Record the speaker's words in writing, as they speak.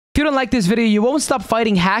If you don't like this video, you won't stop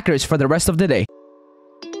fighting hackers for the rest of the day.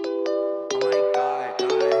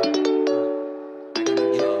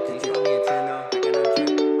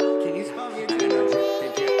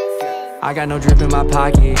 I got no drip in my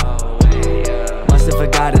pocket. Must have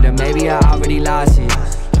forgot it, or maybe I already lost it.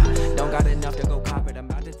 Don't got enough to go cop it. I'm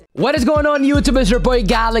about to. What is going on, YouTube? It's your boy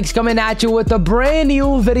Galex coming at you with a brand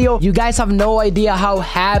new video. You guys have no idea how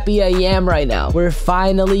happy I am right now. We're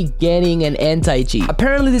finally getting an anti-cheat.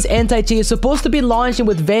 Apparently, this anti-cheat is supposed to be launching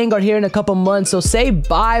with Vanguard here in a couple months, so say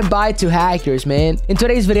bye-bye to hackers, man. In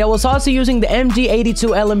today's video, I was also using the MG82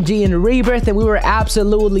 LMG in Rebirth, and we were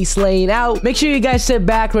absolutely slaying out. Make sure you guys sit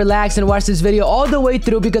back, relax, and watch this video all the way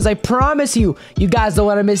through, because I promise you, you guys don't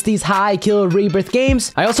want to miss these high-kill Rebirth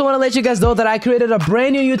games. I also want to let you guys know that I created a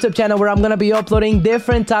brand new YouTube channel where I'm gonna be uploading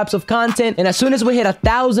different types of content, and as soon as we hit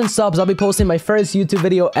 1,000 subs, I'll be posting my first YouTube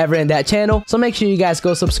video ever in that channel. So make sure you guys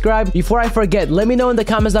go subscribe. Before I forget, let me know in the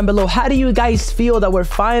comments down below, how do you guys feel that we're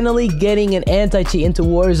finally getting an anti-cheat into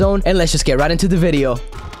Warzone? And let's just get right into the video.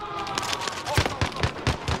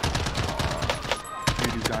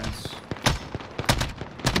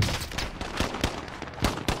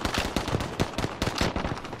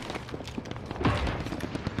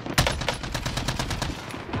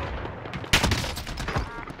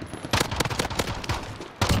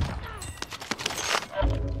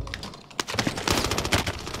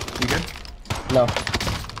 No.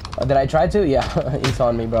 Did I try to? Yeah, he's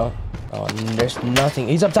on me, bro. Oh, there's nothing.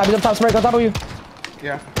 He's up top, Smirk, on top of you.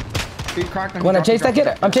 Yeah. He cracked him. Wanna chase that kid?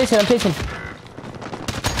 I'm chasing.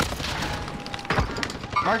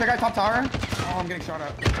 Mark, that guy top tower. Oh, I'm getting shot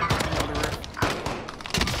at.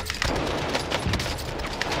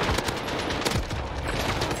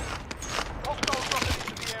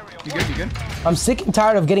 You good? I'm sick and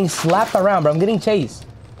tired of getting slapped around, bro. I'm getting chased.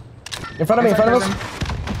 In front of me, in front of us.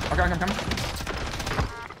 Okay, I'm coming.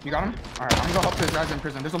 You got him? Alright, I'm gonna go help this guy's in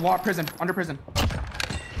prison. There's a lot of prison, under prison.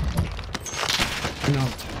 No.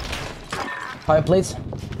 Fire plates.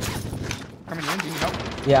 Coming in, do you need help?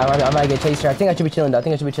 Yeah, I might get chased here. I think I should be chilling, though.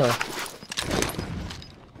 Nice.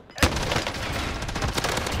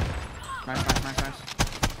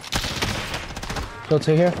 Still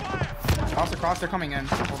two here. Across, they're coming in.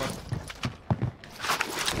 Hold up.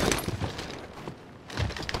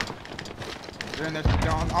 They're in there,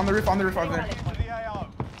 on the roof over there.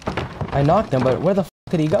 I knocked him, but where the f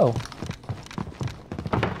did he go?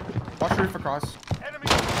 Watch the roof across.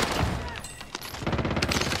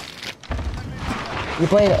 You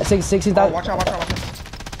playing 16,000? Oh, watch out.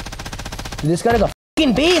 Dude, this guy is a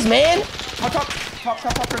fucking beast, man. Top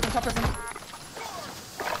prison.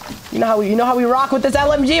 You know how we rock with this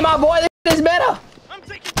LMG, my boy. This is better.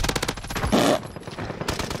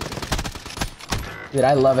 Dude,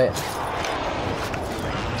 I love it.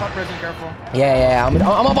 Top prison, careful. Yeah. I'm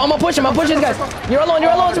gonna push him. I'm pushing these guys. You're alone,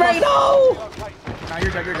 Smirk. No. Nah, you're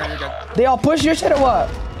good. They all push your shit or what?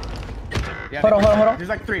 Yeah, hold on. There's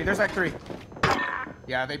like three.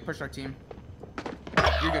 Yeah, they pushed our team.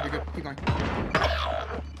 You're good. Keep going.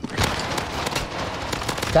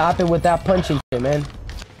 Stop it with that punching shit, man.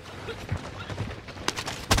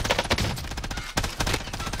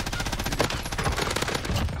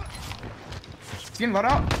 Is he in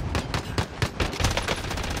loadout?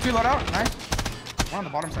 Two loadout, nice. One on the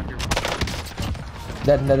bottom side here.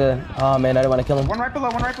 Dead. Oh man, I don't want to kill him. One right below.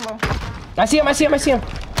 I see him. Yeah, he's right here.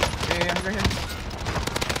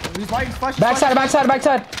 He's flashing. Backside. Let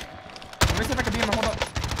me see if I can beat him. Hold up.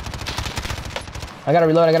 I gotta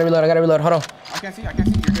reload. Hold on. I can't see. You're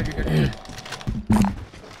good.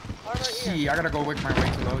 Gee, I gotta go with my way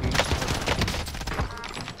to loading.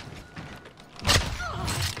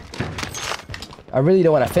 I really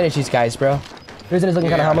don't want to finish these guys, bro. Prison is looking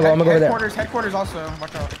kind of hard. I'm gonna go over there. Headquarters also.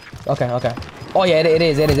 Watch out. Okay. Oh yeah, it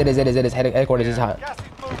is. Headquarters is hot.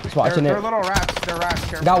 Just watching they're it. little rats. They're rats.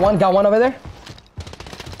 Careful. Got one over there.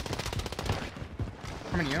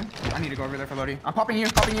 Coming to you. I need to go over there for loading. I'm popping you.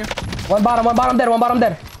 One bottom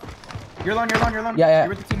dead. You're alone. Yeah. You're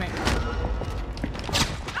with the teammate.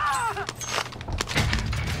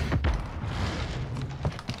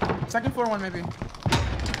 Second floor one, maybe.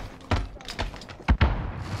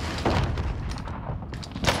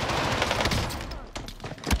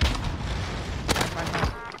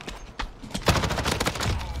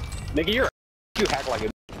 Nigga, you hack like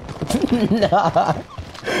it. Nah.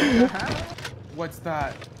 What's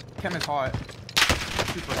that? Chem is hot.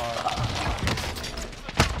 Super hot.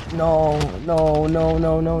 No.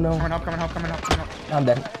 Coming up. I'm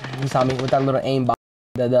dead. He saw me with that little aim bomb.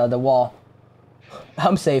 The wall.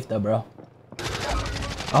 I'm safe though, bro.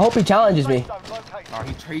 I hope he challenges me. Oh,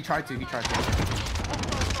 he tried to.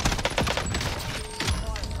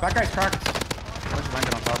 That guy's cracked. Let's land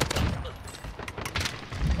it on top.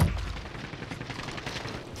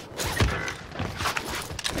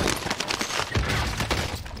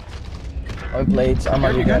 I'm blades. I'm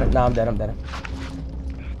already dead. Nah, I'm dead. I'm dead.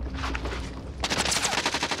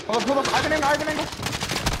 Pull up. I have an angle.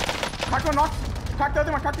 Crack one, knock. Crack the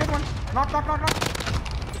other one. Knock.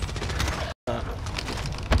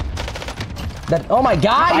 That, oh my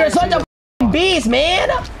god, you're such a f***ing beast, man!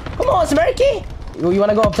 Come on, Smirky! You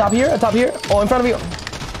wanna go up top here? Oh, in front of you.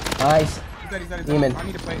 Nice. He's dead. Demon. I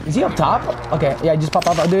need to play. Is he up top? Okay, yeah, just pop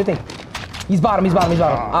up. Do your thing. He's bottom.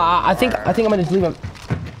 I think I'm gonna just leave him.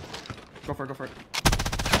 Go for it.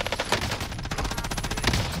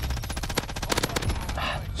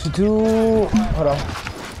 Hold on.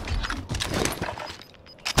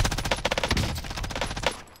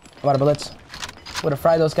 I'm out of bullets. Would have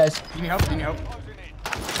fried those guys. You need help?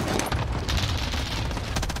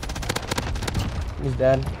 He's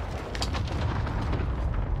dead.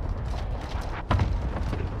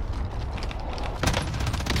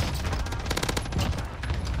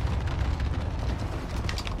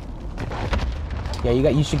 Yeah,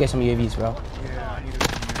 you should get some UAVs, bro. Yeah, I need it.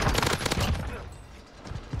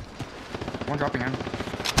 One dropping in.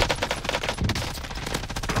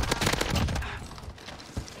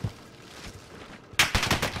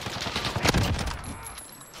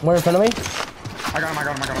 More in front of me. I got him.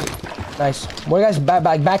 Nice. More guys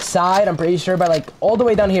back side. I'm pretty sure, but like all the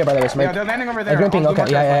way down here, by the way. Yeah, they're landing over there. Like, grimping.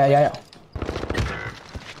 Okay. Yeah.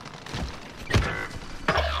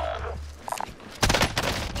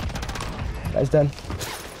 Guy's done.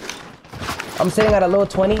 I'm sitting at a low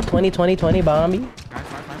 20 bomb. Nice.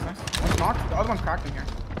 One's knocked. The other one's cracked in here.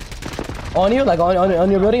 On you, like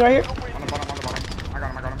on your building right here. On the bottom. I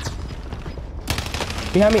got him.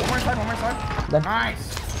 Behind me. One more side. Done. Nice.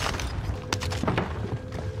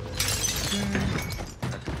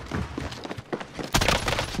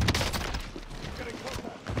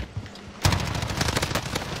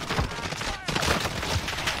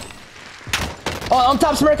 Oh, I'm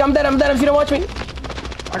top Smirk. I'm dead if you don't watch me.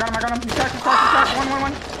 I got him. He's cracked.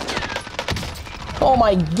 One. Oh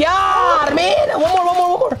my god, man. One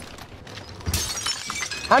more.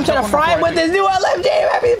 I'm trying to fry him with this new LMG,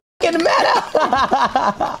 baby. Fucking meta.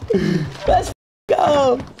 Let's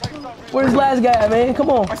go. Where's the last guy, man? Come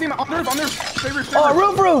on. I see him on the roof. Oh,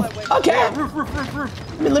 roof. Okay. Yeah, roof.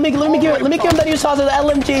 Let me give him that new sauce of the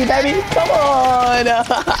LMG, baby. Come on.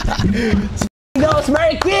 Go,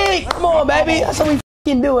 Smirk, quick. Come on, baby. That's how we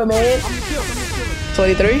fucking do it, man.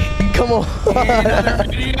 23? Come on.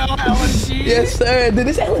 Yes, sir. Dude,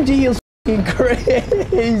 this LMG is fucking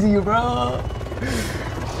crazy, bro.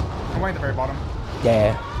 I'm way at the very bottom.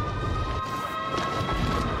 Yeah.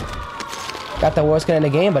 Got the worst gun in the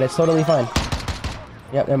game, but it's totally fine.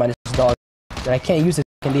 Yep, never mind. It's dog. But I can't use this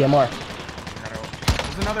in DMR.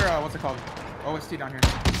 There's another, what's it called? OST down here.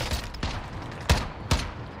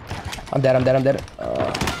 I'm dead. Going up.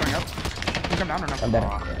 Can you come down or not? I'm dead.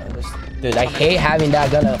 Dude, I hate having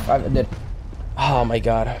that gun. Dude. Oh my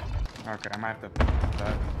god. Okay, I might have to put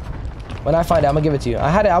that. When I find it, I'm gonna give it to you.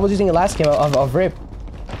 I was using it last game of Rip.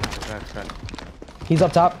 Good. He's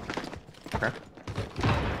up top. Okay.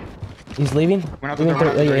 He's leaving.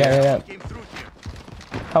 Yeah.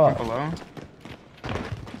 How about? Below.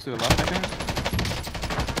 To the left, I think.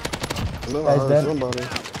 No, I Guy's heard dead. somebody.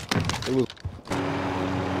 It was.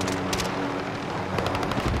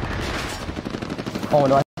 Oh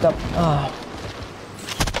no, I f***ed up. Ah.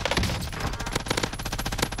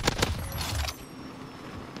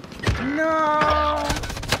 No.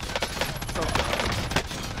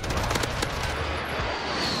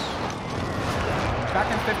 Back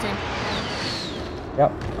in 15.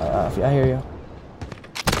 Yep, I hear you.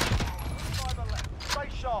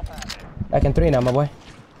 Back in 3 now, my boy.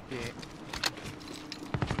 Yeah.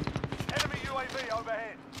 Enemy UAV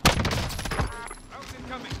overhead. Rounds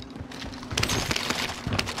incoming.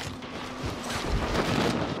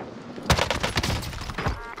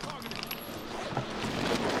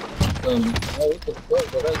 What the fuck?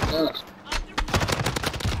 What I got?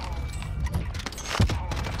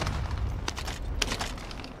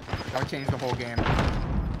 Gotta change the whole game.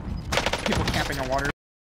 People camping in water.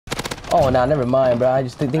 Oh, nah, never mind, bro. I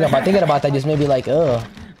just thinking about that just made me like, ugh.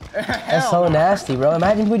 That's so nasty, bro.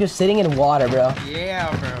 Imagine we just sitting in water, bro. Yeah,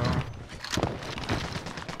 bro.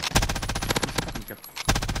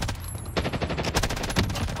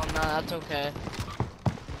 Oh, no, that's okay.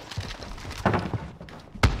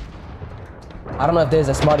 I don't know if this is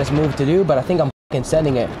the smartest move to do, but I think I'm fucking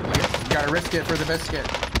sending it. You gotta risk it for the biscuit.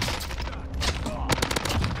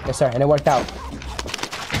 Yes, sir, and it worked out.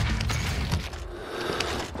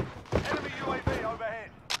 Enemy UAV overhead.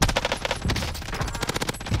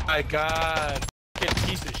 my god.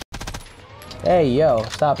 Piece of shit. Hey, yo,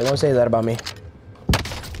 stop it. Don't say that about me.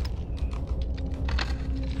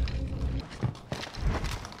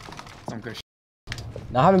 Some good shit.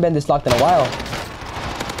 No, I haven't been this locked in a while.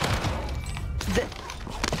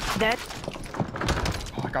 That.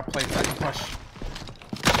 Oh, I got plates. I can push.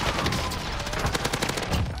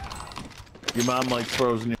 Your mom likes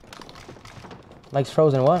frozen. Likes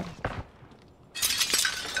frozen what?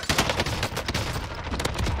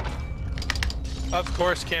 Of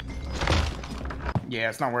course, Cam. Yeah,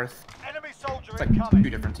 it's not worth. Enemy soldier It's like incoming. 2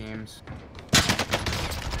 different teams.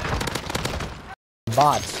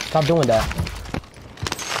 Bots. Stop doing that.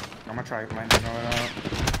 I'm gonna try landing.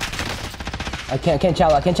 I can't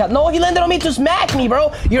chow. I can't chow. No, he landed on me to smack me,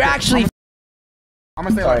 bro. You're actually. I'm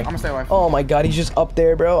gonna stay Sorry. alive. I'm gonna stay alive. Oh my god, he's just up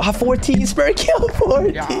there, bro. 14 spare kill.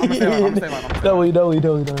 14. Yeah, I'm gonna stay alive. I'm gonna stay alive. No, we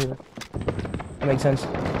don't. That makes sense.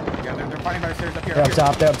 Yeah, they're fighting by the stairs up here. They're up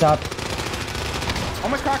top. They're up top.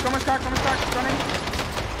 Almost cracked. Running.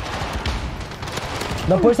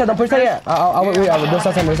 Don't push that yet. I will let's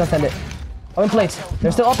not send it. I'm in plates.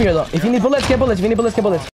 They're still up here though. If you need bullets, get bullets. If you need bullets, get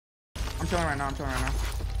bullets. I'm chilling right now.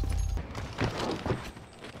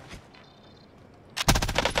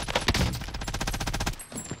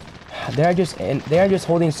 They are just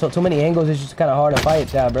holding too many angles. It's just kind of hard to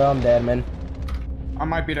fight. Yeah, bro, I'm dead, man. I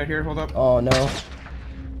might be right here. Hold up. Oh no.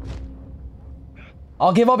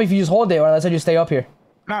 I'll give up if you just hold it, or unless I just stay up here.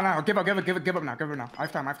 No. Give up now. I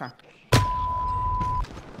have time.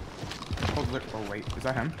 Oh wait, is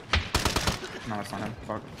that him? No, that's not him.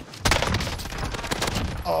 Fuck.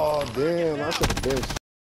 Oh damn, that's a bitch.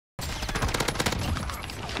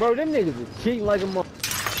 Bro, them niggas is cheating like a mother.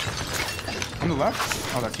 On the left?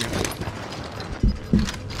 Oh, that's you.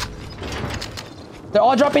 They're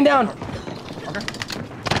all dropping down. Okay.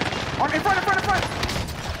 On in front.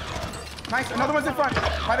 Nice. Another one's in front.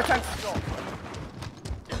 By the tent.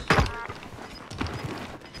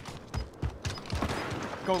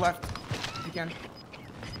 Go left. If you can.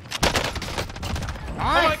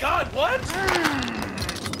 Nice. Oh my god, what?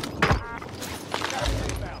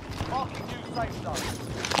 Marking new safe zone.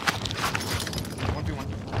 1v1.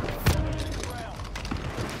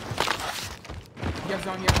 Yeah,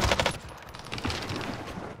 zone.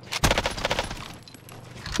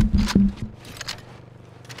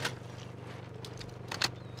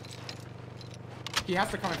 He has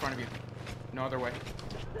to come in front of you. No other way.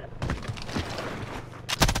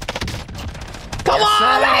 Come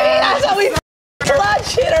on, baby. That's how we clutch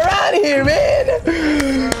shit around here,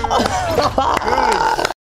 man.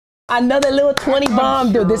 Another little 20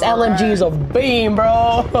 bomb, dude. This LMG is a beam,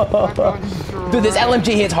 bro. Dude, this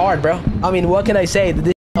LMG hits hard, bro. I mean, what can I say?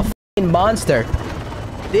 This is a fucking monster.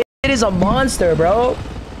 This is a monster, bro.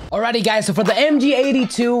 Alrighty, guys. So for the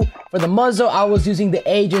MG82, for the muzzle, I was using the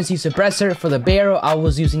agency suppressor. For the barrel, I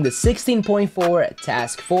was using the 16.4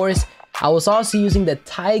 task force. I was also using the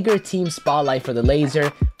Tiger Team Spotlight for the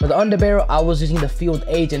laser. For the underbarrel, I was using the Field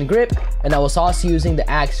Agent grip, and I was also using the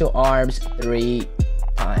Axial Arms 3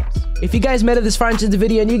 times. If you guys made it this far into the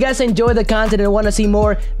video and you guys enjoy the content and want to see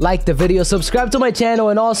more, like the video, subscribe to my channel,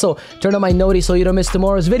 and also turn on my noties so you don't miss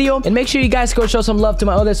tomorrow's video. And make sure you guys go show some love to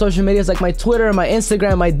my other social medias like my Twitter, my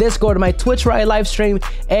Instagram, my Discord, my Twitch, where I live stream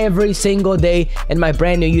every single day, and my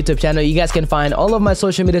brand new YouTube channel. You guys can find all of my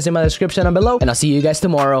social medias in my description down below, and I'll see you guys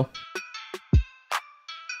tomorrow.